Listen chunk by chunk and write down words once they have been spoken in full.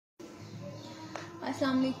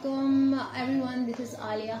Assalamualaikum everyone, this is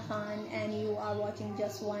Alia Z and you are watching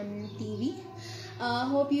Just1TV.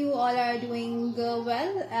 Hope you all are doing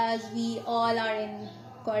well as we all are in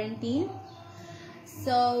quarantine.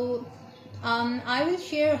 So I will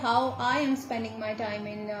share how I am spending my time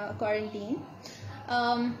in quarantine.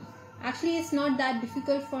 Actually, it's not that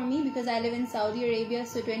difficult for me because I live in Saudi Arabia,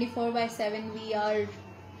 so 24/7 we are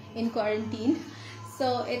in quarantine.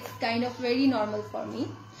 So it's kind of very normal for me.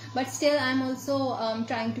 But still, I'm also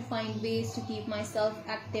trying to find ways to keep myself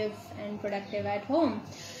active and productive at home.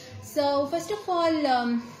 So first of all,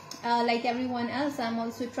 like everyone else, I'm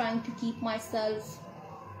also trying to keep myself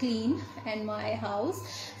clean in my house,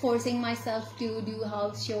 forcing myself to do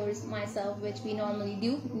house chores myself, which we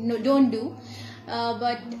normally don't do.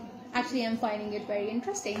 But actually, I'm finding it very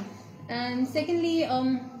interesting. And secondly,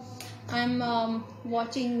 I'm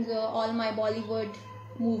watching all my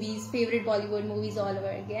favorite Bollywood movies all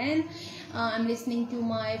over again. I'm listening to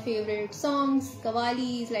my favorite songs,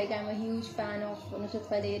 Qawwalis, like I'm a huge fan of Nusrat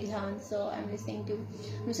Fateh Ali Khan, so I'm listening to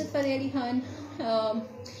Nusrat Fateh Ali Khan.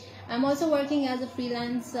 I'm also working as a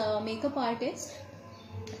freelance makeup artist.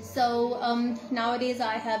 So nowadays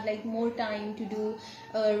I have like more time to do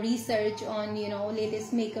research on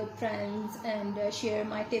latest makeup trends and share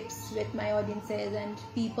my tips with my audiences and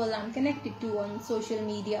people I'm connected to on social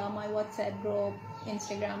media, my WhatsApp group,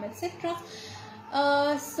 Instagram, etc.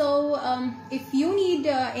 So if you need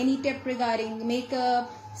any tip regarding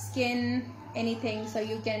makeup, skin, anything, so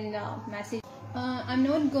you can message. I'm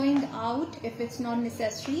not going out if it's not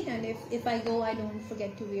necessary, and if I go, I don't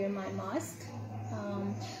forget to wear my mask.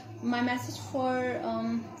 My message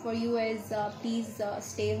for you is please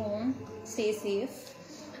stay home, stay safe.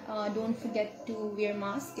 Don't forget to wear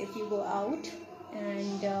mask if you go out,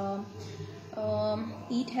 and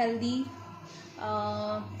eat healthy.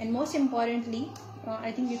 And most importantly,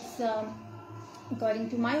 I think it's according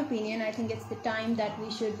to my opinion, I think it's the time that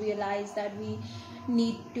we should realize that we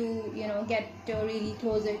need to get really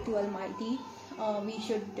closer to Almighty. We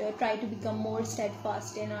should try to become more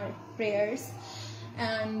steadfast in our prayers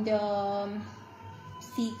and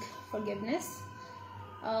seek forgiveness.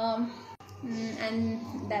 And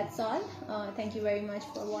that's all. Thank you very much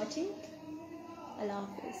for watching. Allah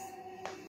Hafiz.